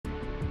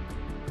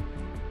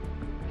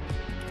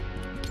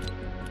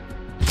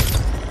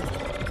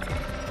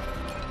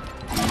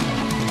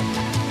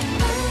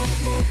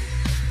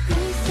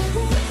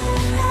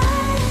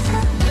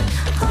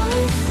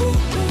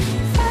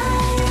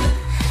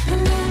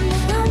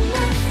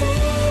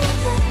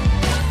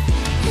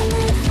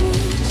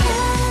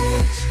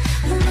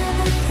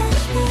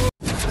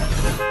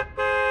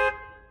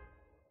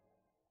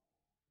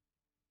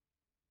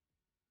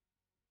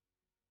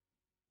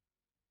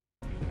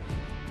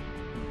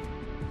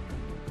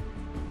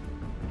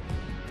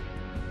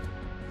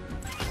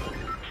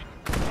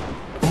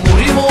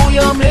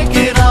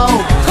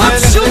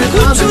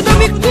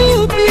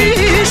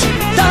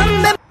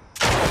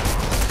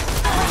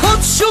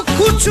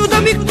hoću da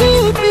mi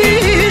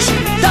kupiš,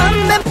 da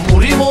me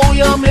Murimo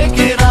ja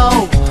make it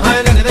out,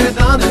 hajde ne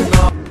dane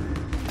na.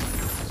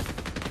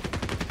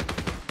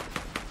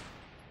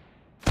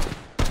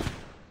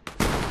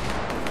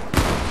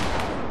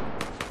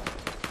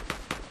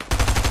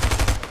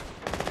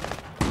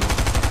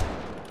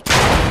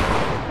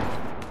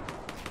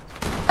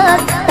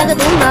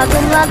 Takduma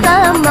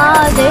kumlaka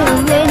made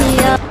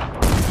humenia.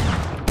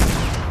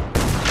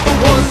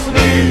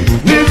 Bosni,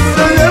 nic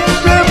se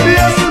lepše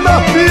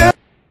pjesma pije.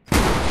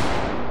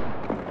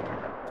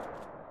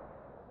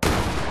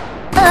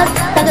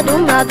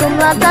 Takduma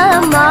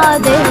kumlaka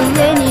made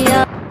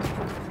humenia.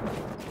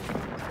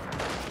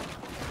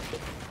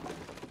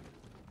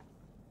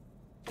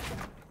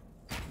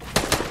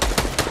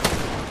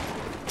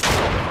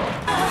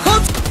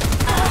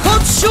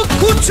 hoću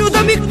kuću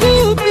da mi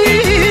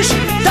kupiš,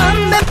 da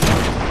me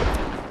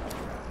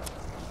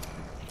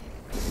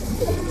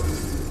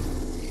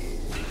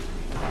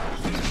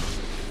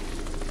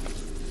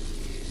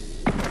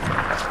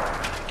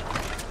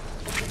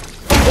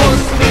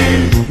Bosni,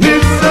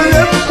 nic se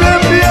lepše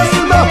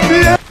pjesma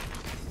pije.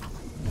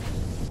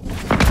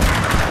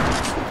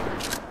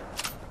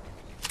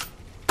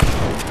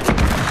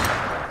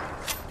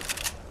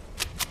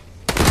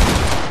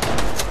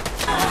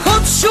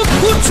 hoću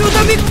kuću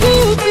da mi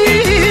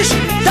kupiš,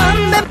 da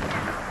me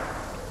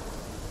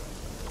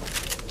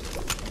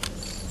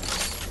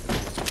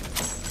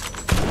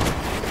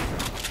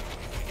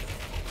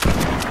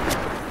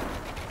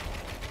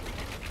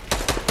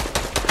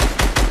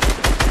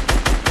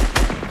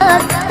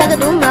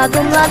Takduma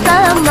kumlaka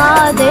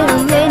made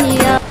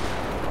humenia.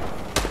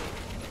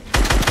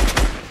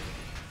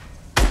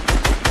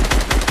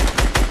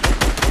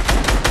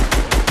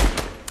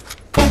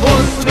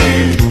 Bosni,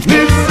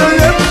 nic se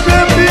lepše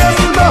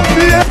pjesma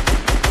pije.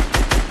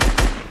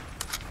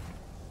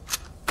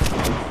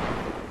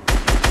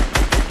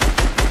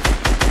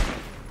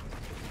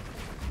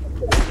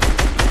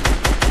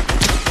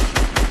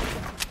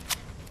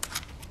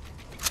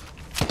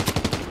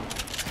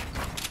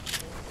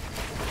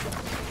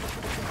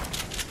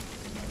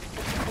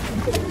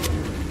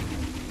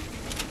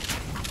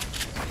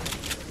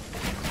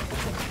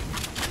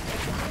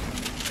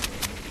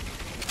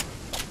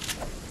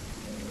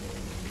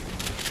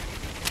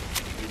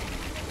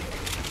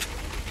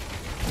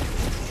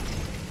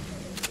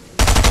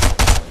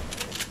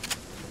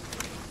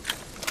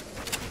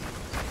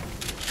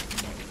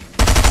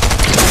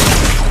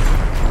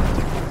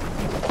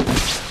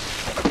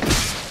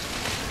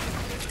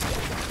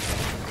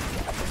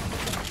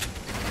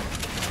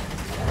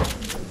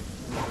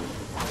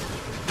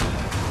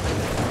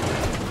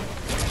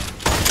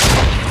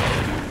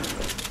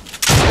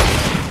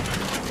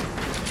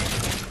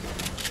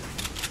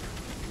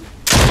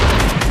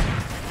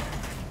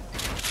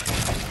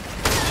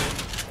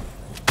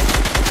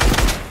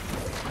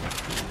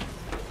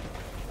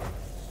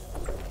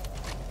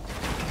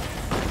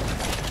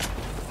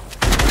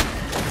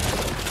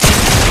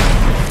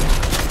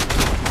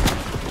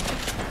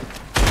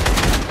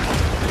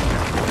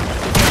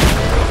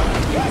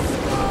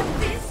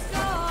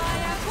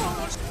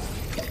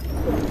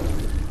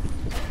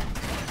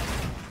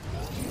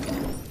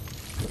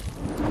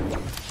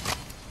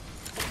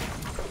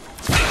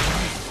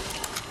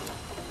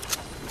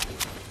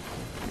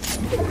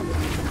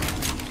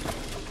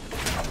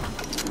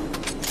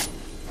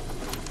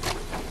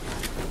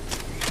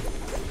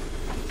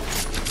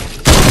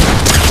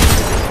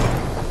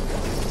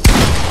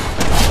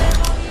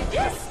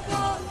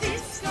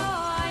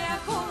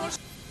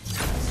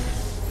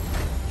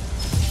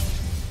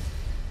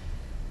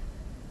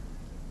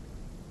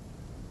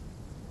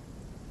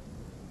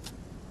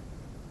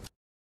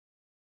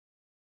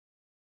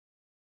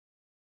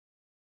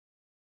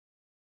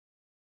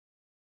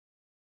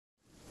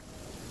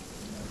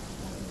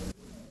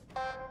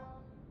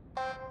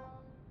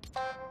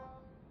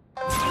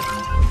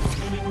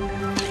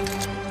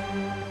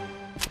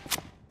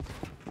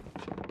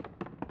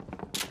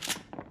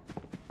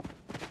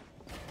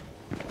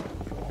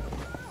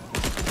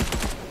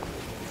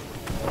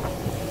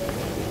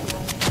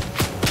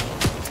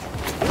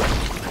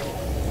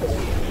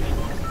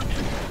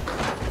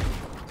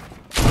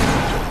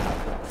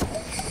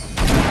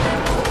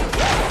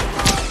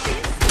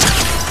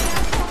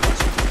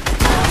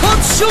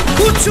 hoću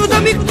kuću da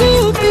mi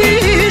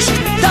kupiš,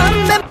 da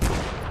me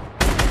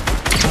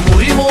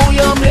Murimo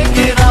ja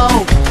make it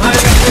out,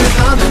 hajde ne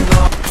dane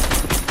na.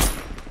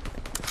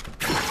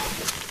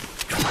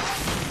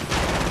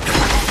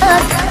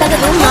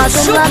 Takduma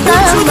hoću kumlaka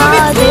kuću da mi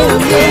made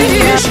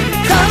humenia. kupiš,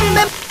 da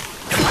me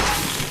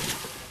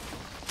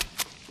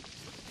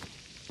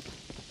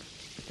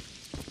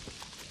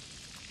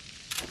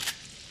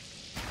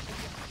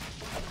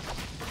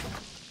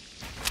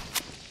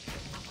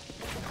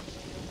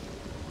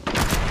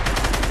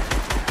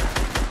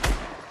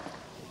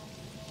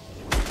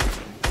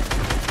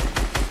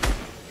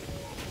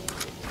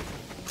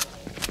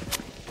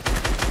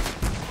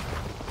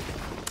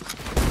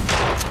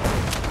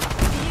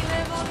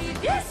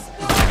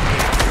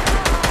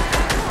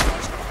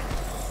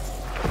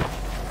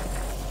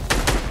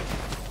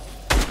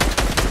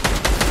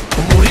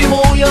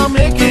moja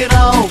make it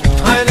out.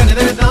 Hai le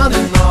ne dan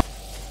na.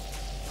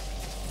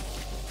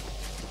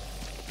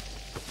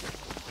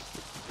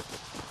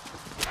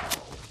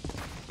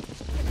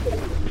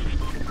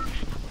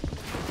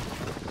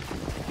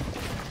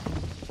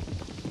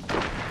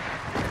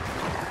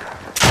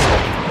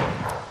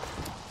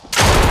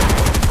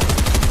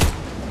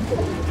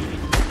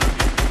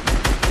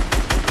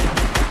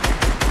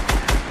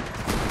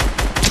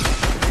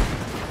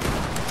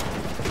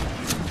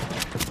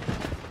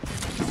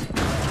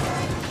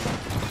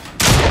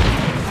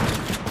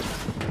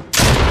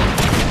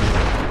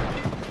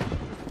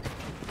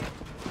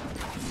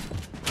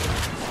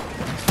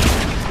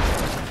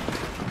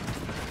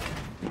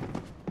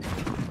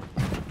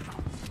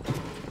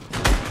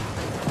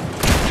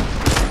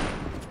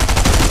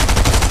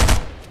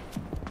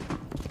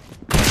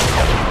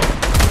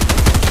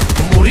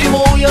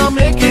 Moja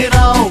make it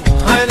out.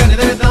 Hai le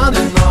ne dan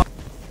na.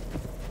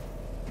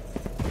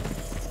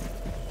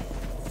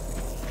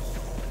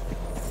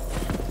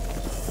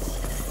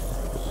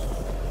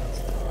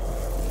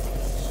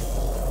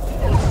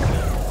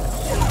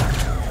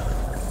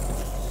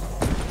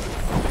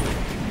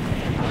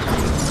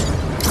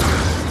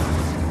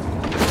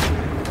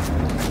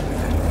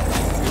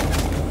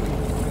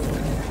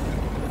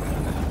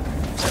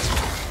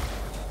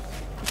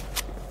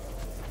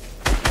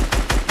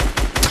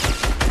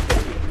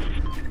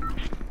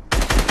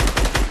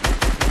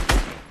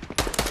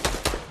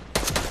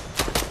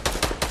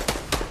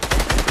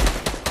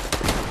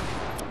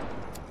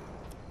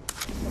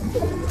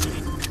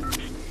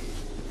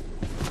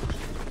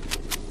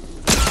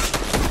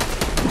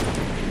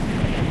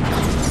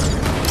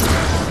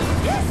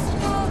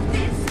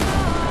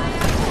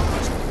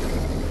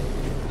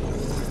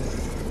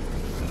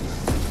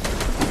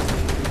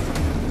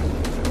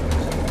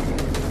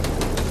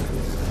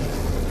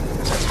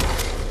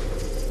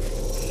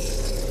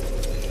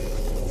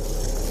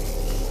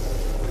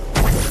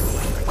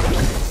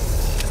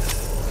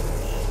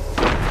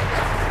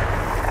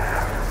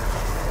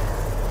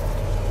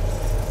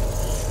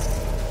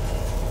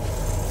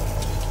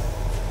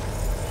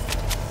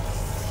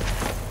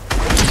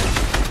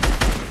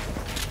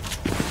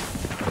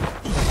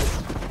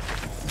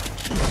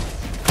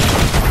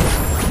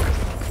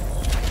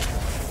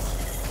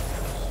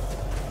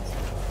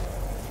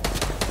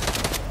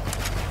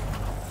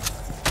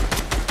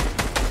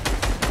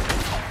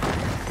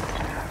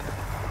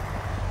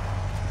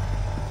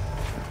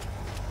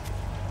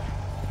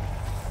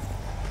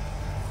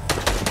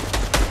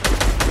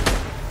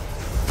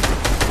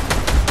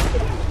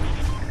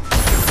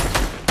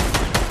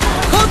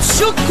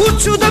 Hoću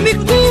kuću da mi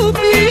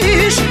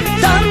kupiš,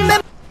 da me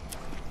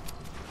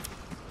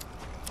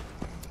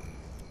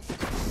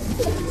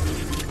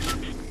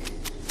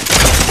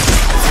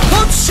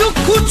Hoću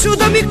kuću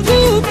da mi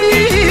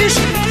kupiš,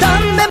 da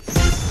me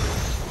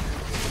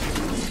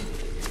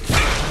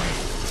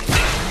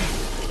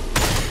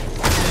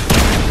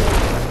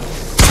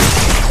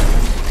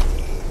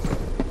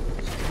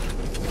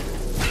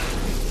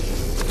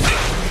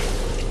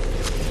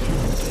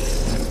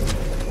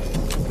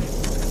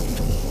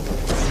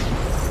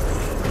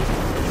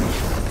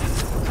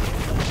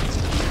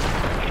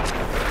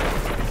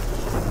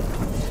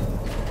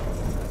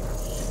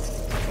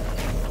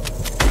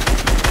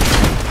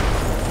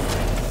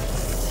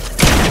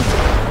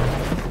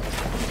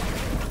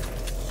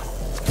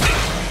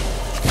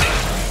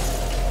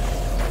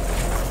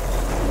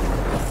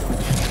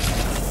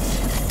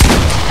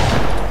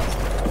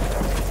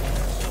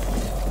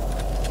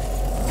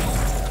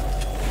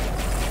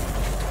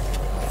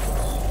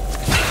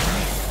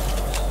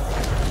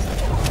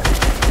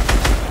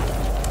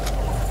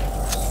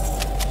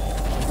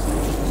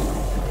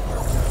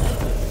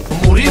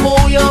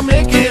Moja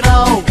make it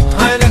out.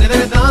 Hai le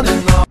ne dan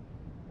na.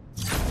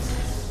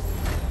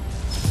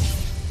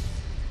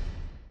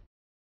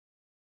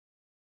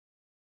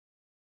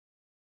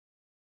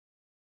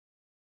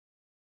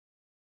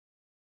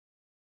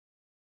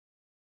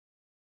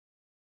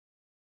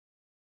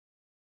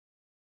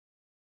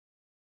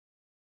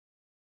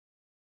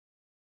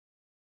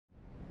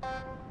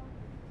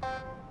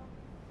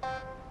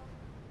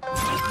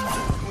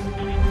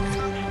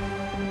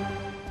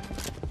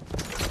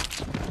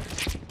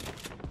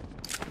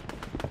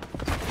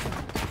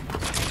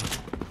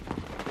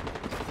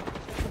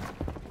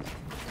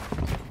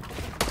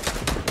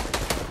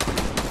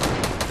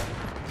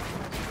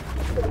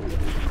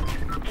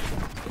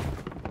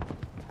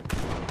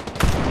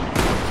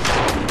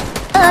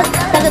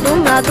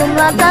 Tagadunga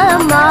dunga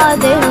dama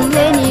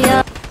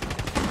delmenia.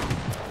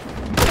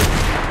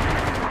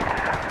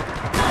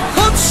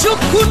 Hoću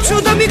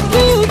kuću da mi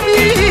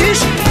kupiš,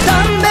 da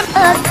me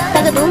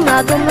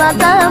Tagadunga dunga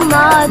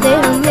dama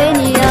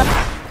delmenia.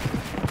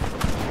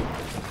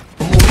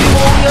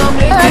 Moja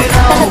make it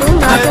out.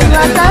 Tagadunga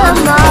dunga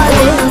dama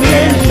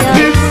delmenia.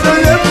 Nisam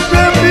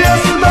jeszcze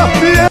pjesma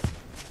pije.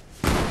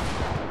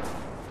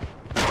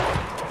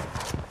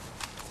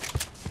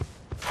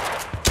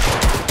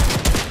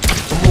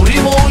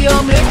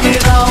 Moja make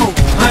it out.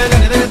 Hai le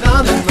ne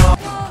dan na.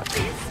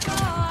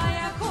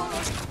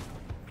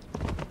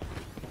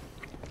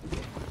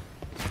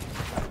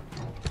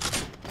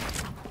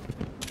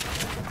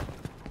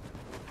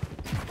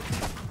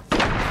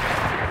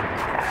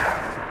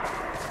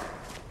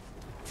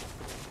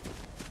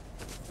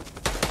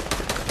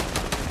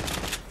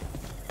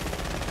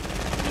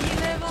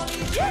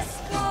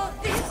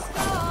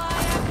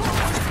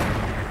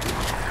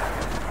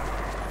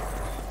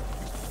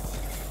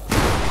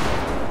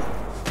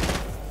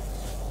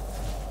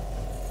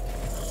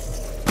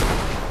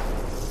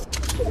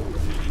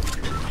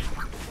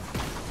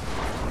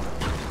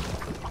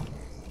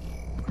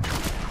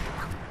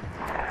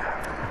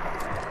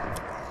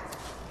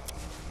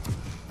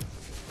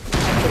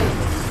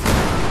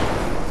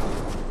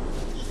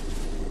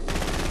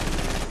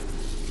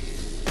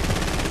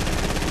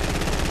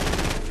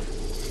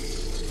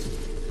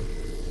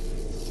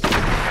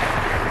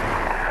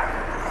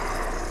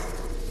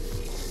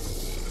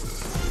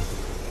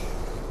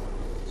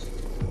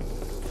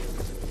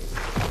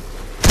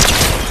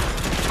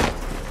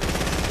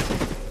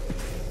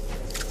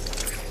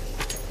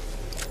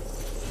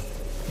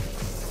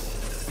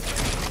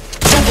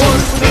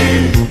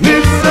 Nigdy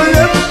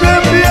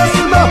jeszcze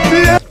pies na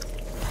pie.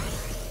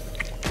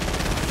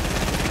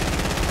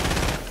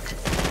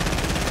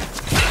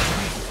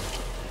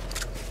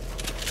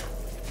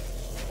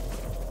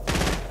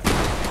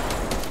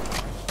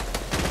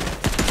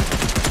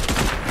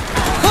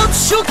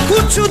 Hoću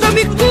kuću da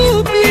mi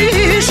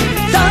kupiš,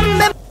 da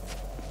me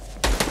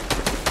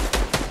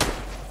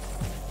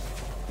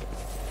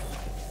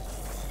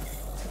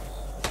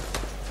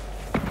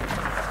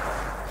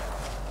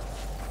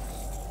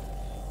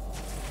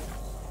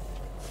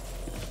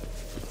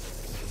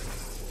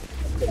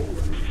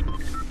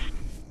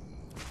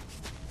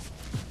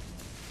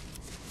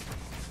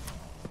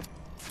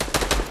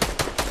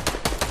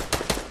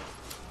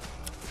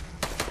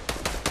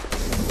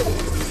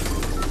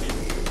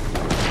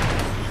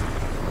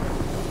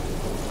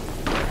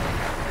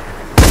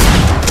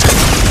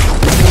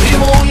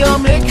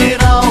make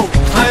it out.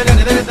 I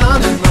did it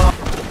done now.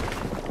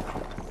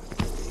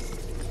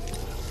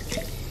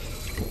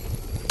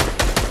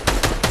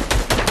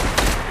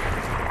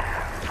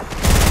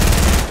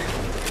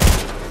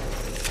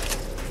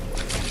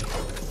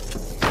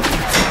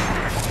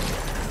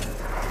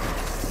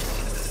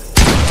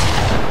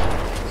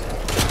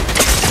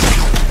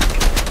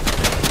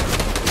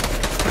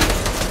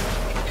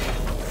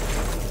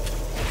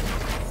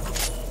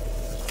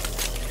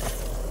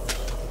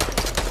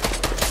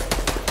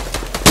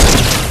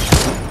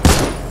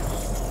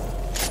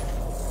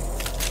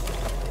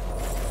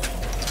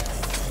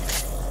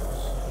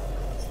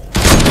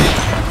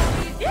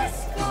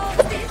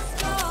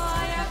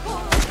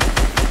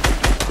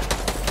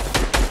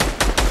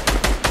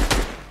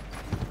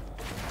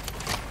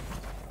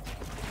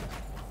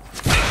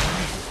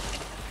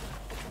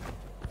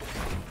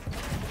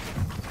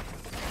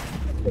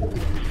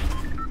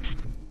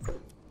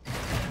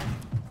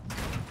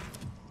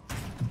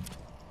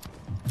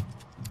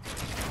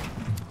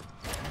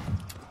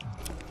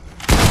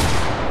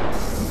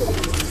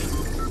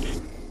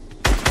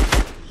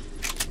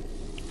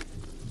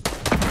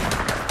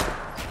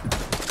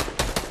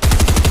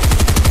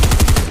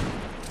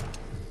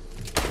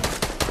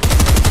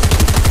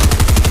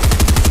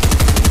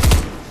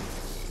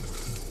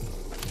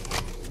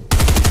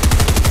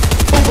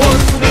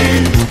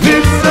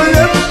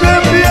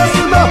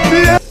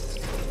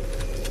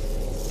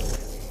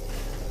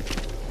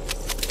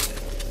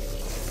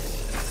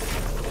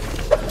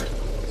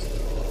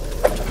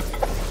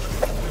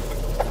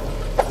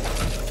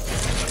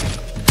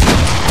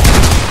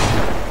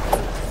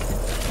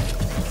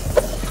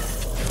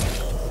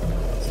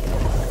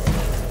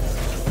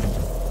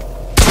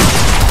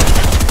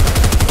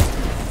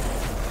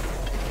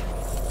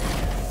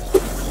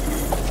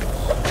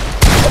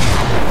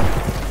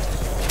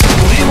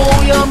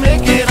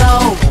 Make it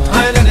out.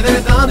 I did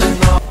it done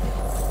now.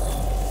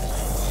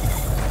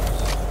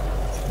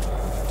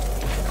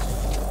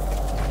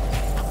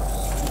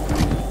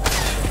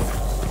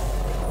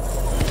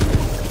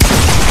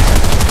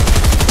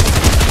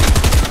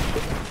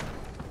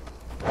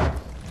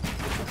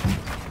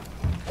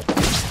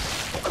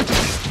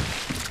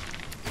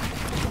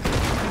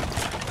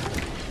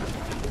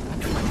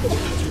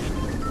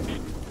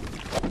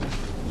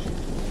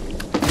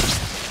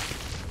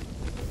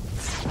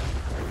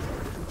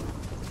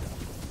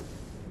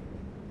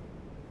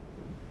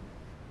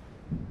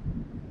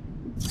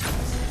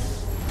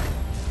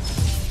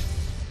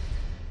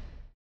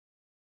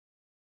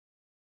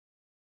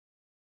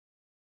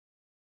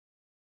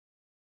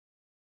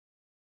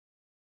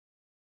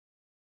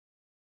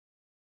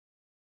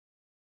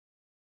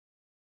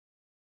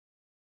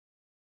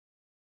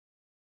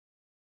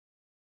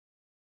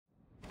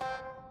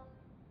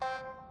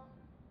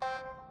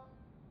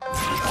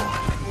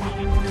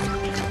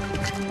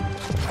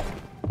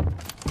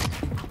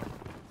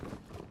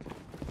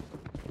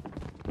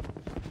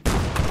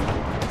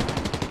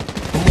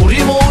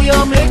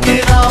 Make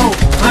it out.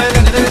 I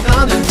did it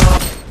done now.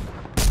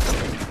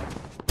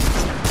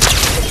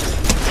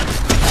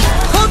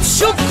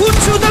 hoću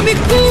kuću da mi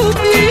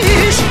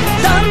kupiš,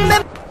 da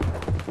me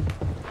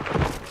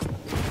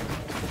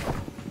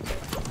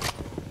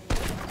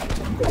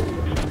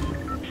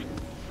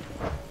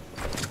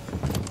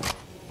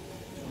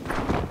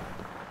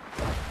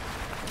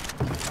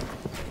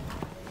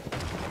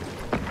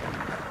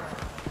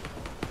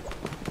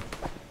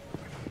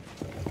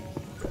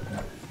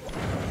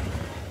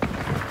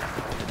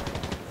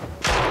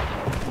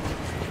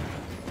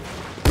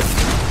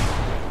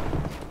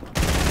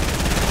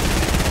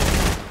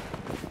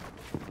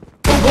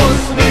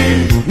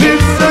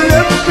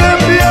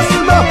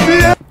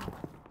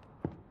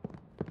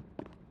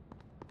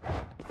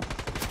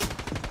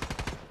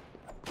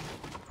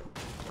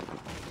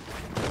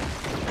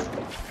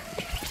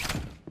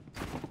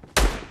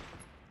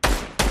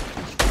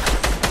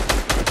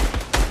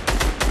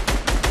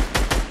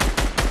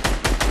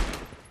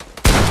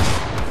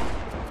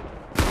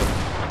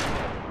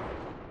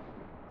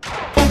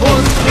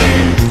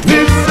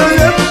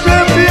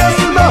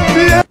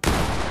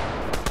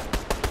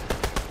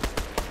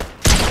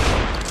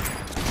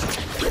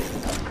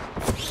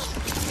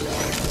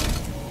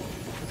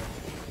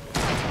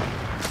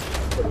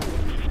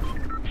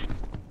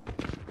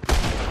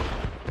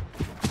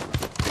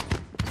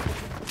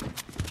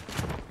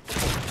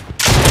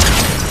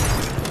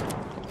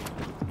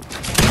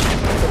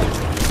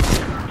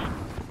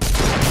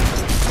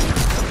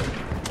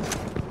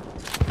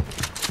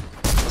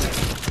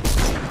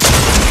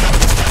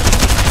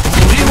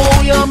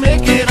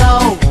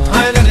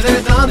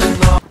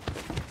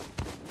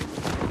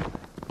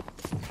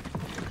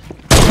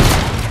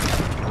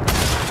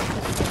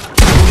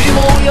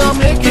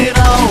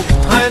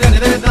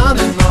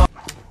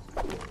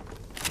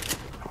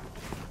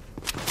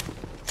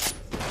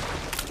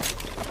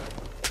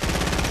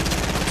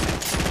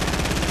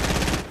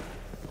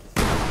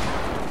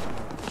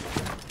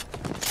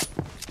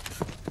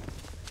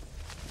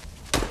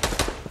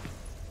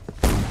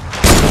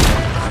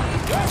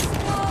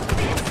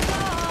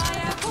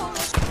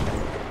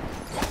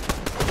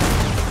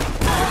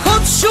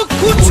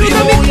kuću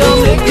da mi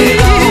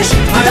kupiš,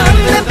 da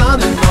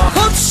me,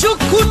 hoću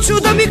kuću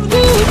da mi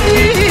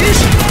kupiš,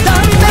 da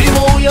me.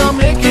 moja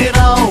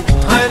mekirao,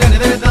 hajde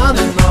gre dan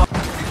na.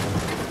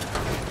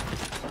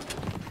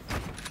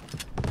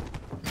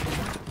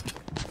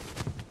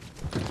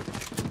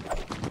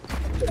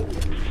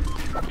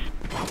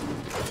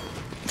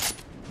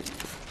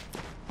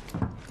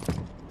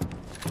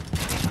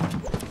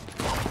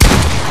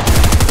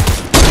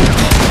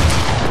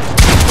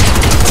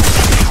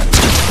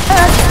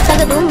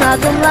 Tagaduma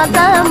gumla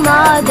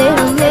dama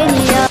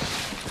derumenia.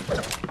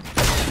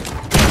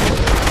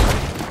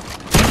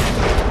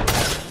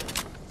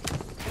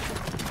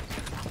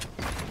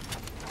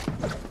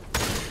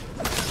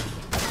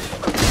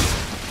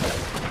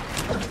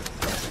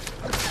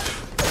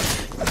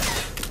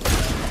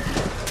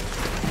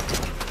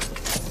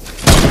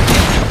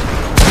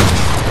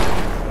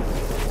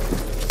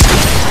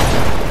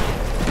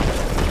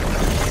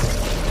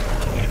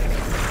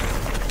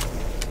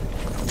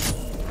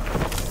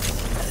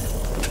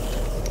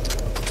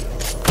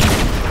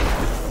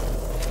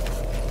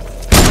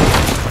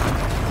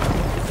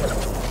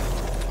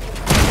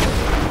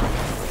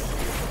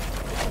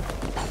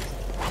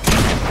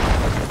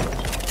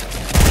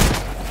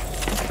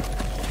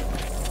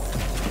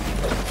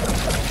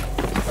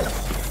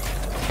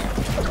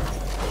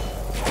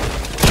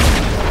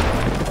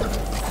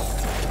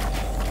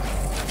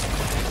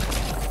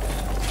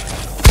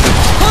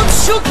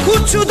 Hoću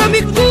kuću da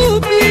mi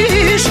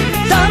kupiš,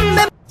 da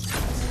me.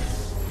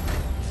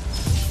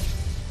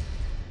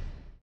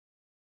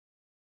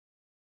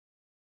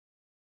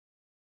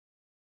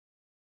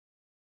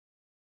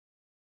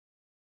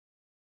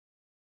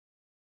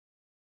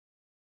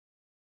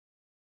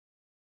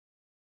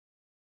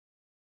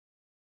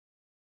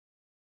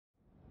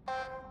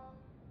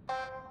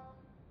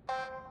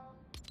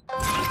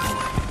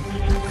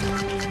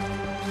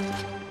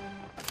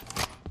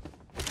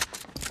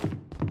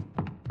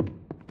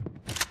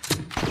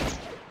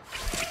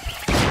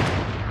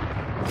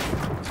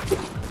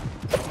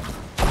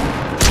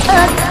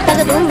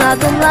 Tagaduma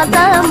gumla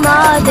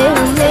dama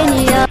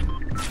derumenia.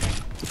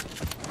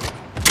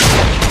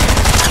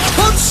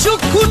 Hoću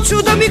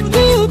kuću da mi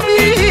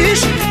kupiš,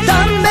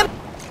 da me.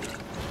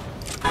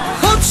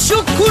 Hoću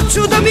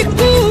kuću da mi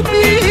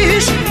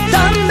kupiš,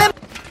 da me.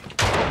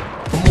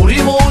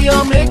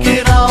 moja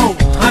mekirao,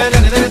 hajde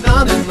gre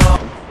dan na.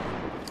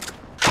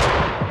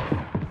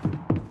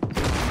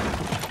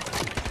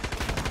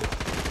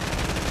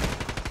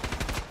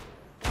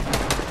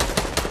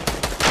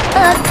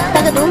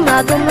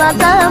 Tagaduma gumla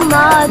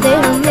dama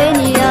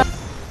derumenia.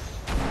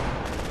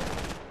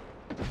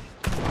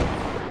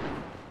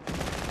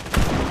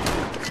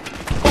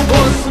 U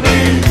Bosni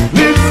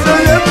nic se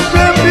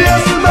ljepše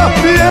pjesma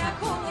pije.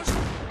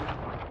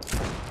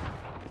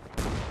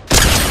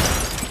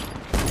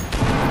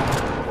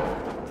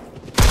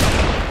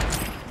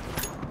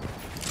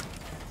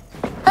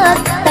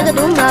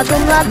 Tagaduma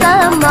gumla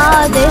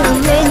dama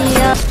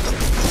derumenia.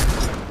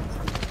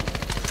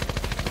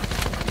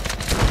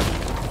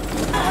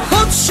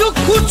 Hoću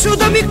kuću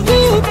da mi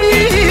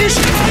kupiš,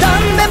 da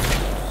me.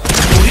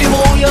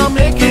 moja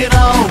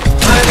mekirao,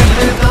 hajde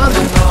gre dan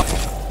na.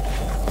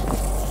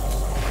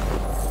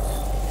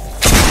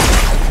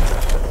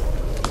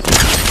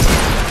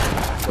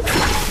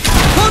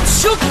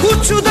 Hoću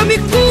kuću da mi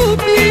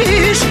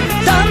kupiš,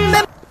 da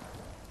me.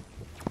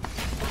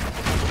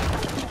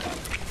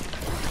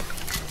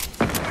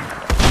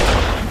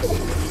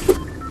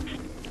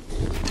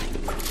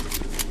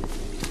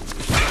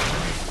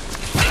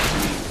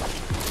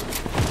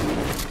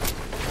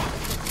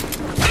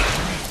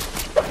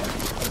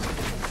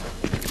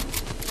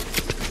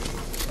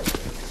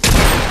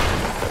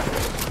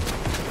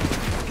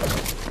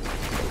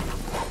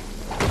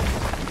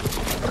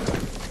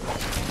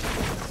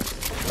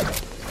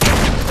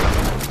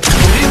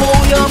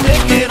 moja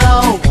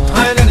mekirao,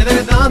 hajde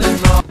gre dan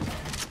na.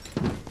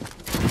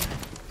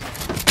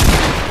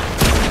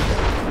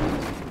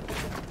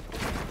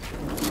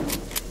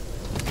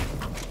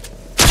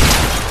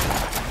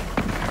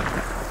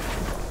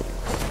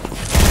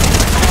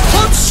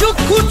 Hoću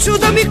kuću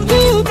da mi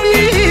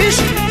kupiš,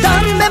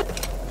 da me.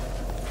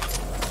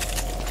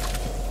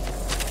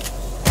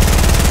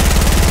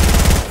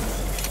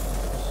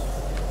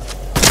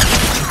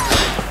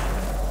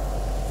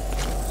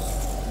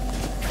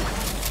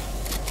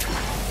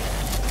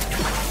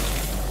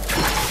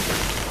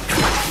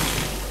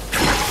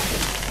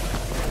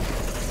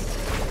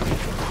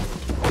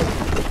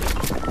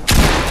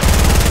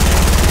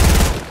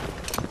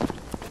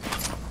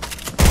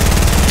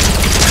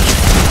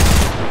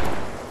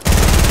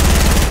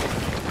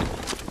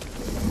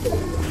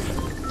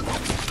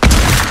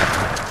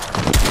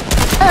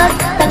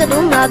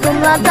 Tagaduma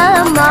gumla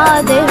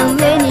dama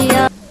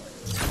derumenia.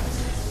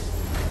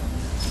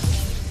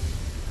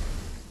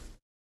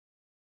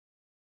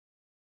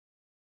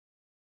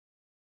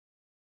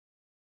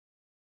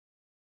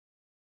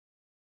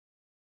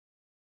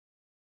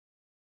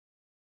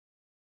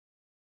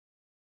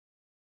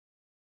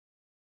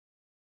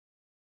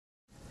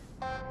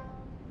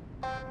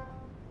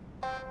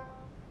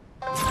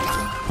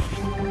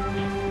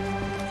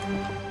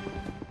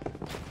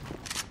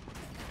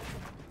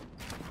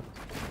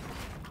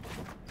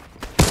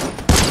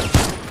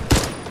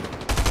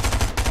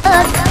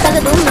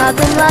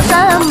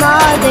 dumlada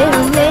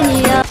madem beni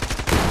ya.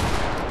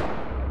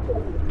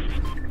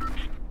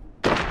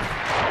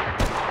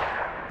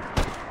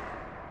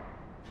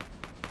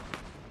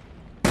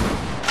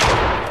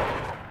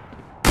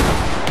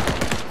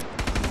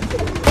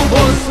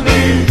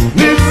 Bosni,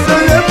 nisce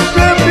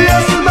lepsze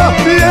pjesma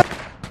pije.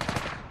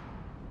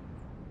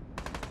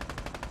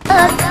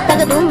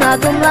 Taka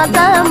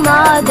dumlada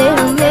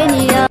madem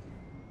beni ya.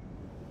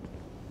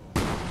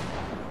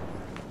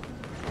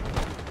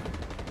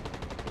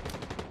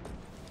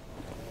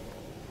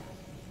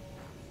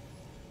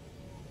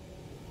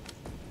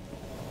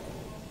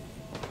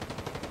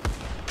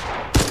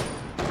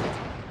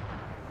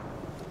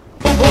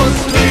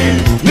 Bosni,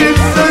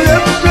 nisce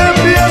lepsze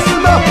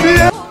pjesma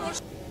pije.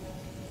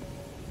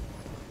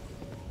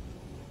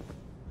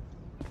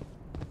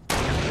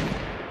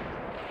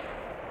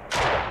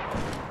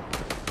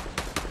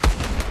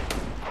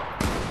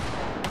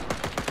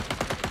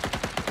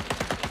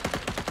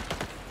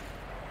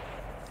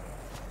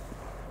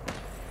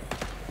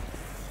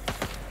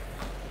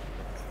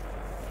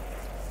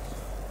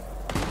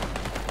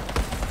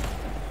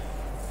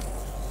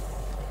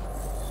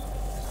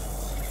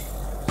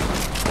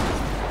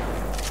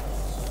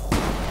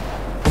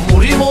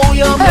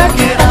 Moja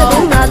mekera,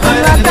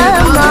 Dumlada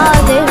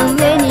madem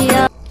beni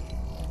ya.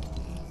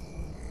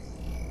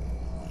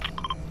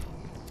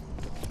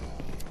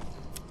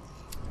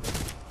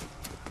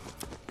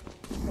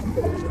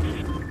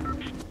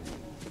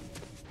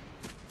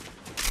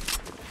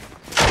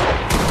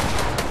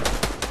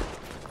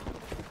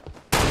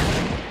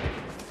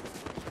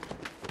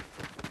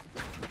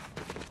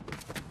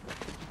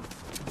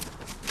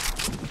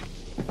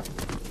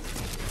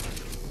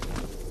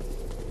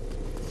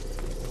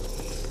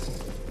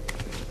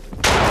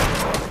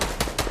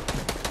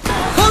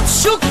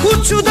 Hoću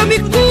kuću da mi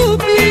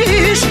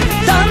kupiš,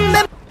 da me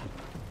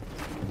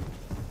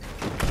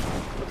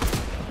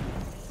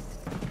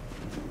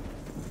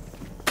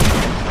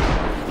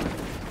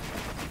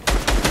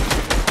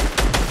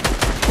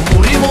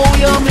muri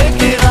moja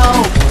mekera,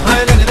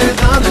 hajde gde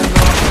danas.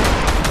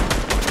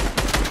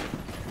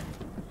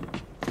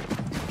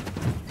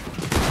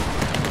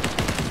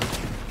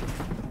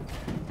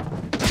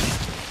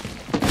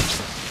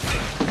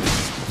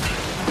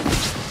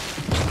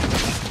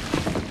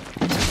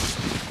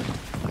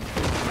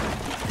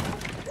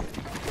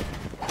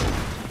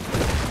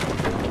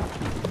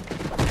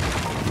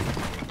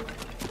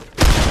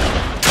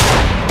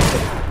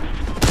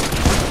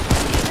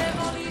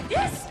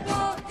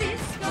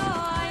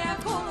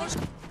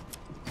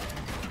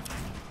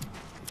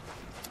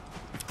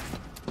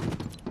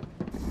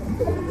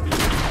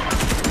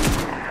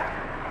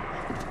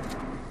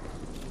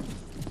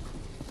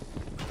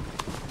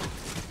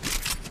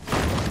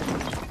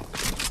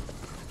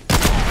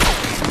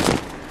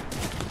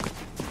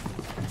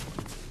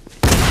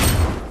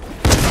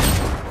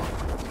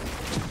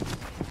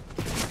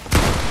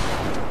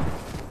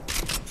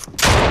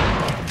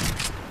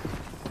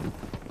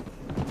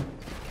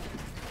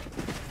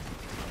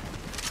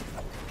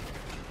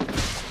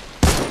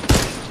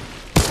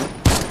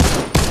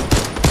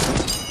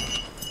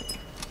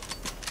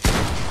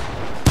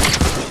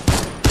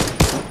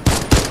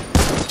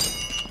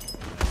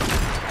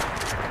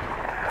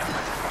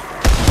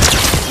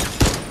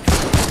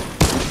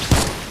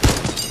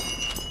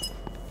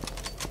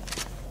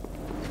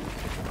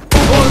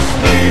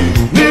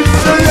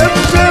 Nisce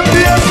lepsze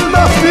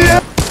pjesma pije.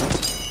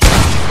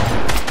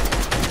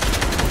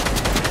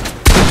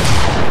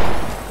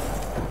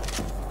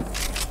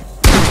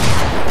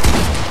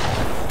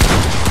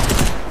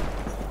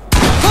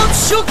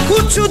 hoću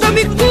kuću da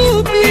mi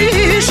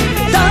kupiš,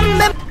 da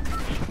me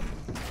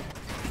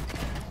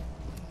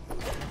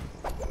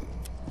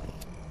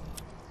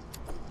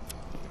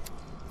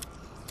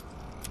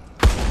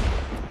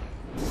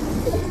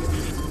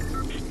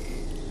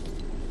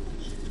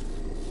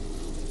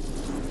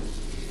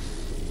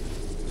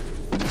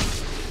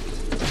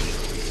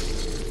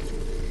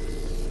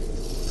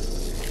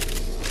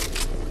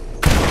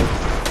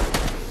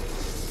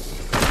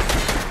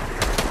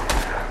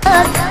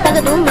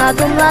Taka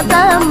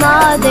dumlada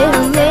madem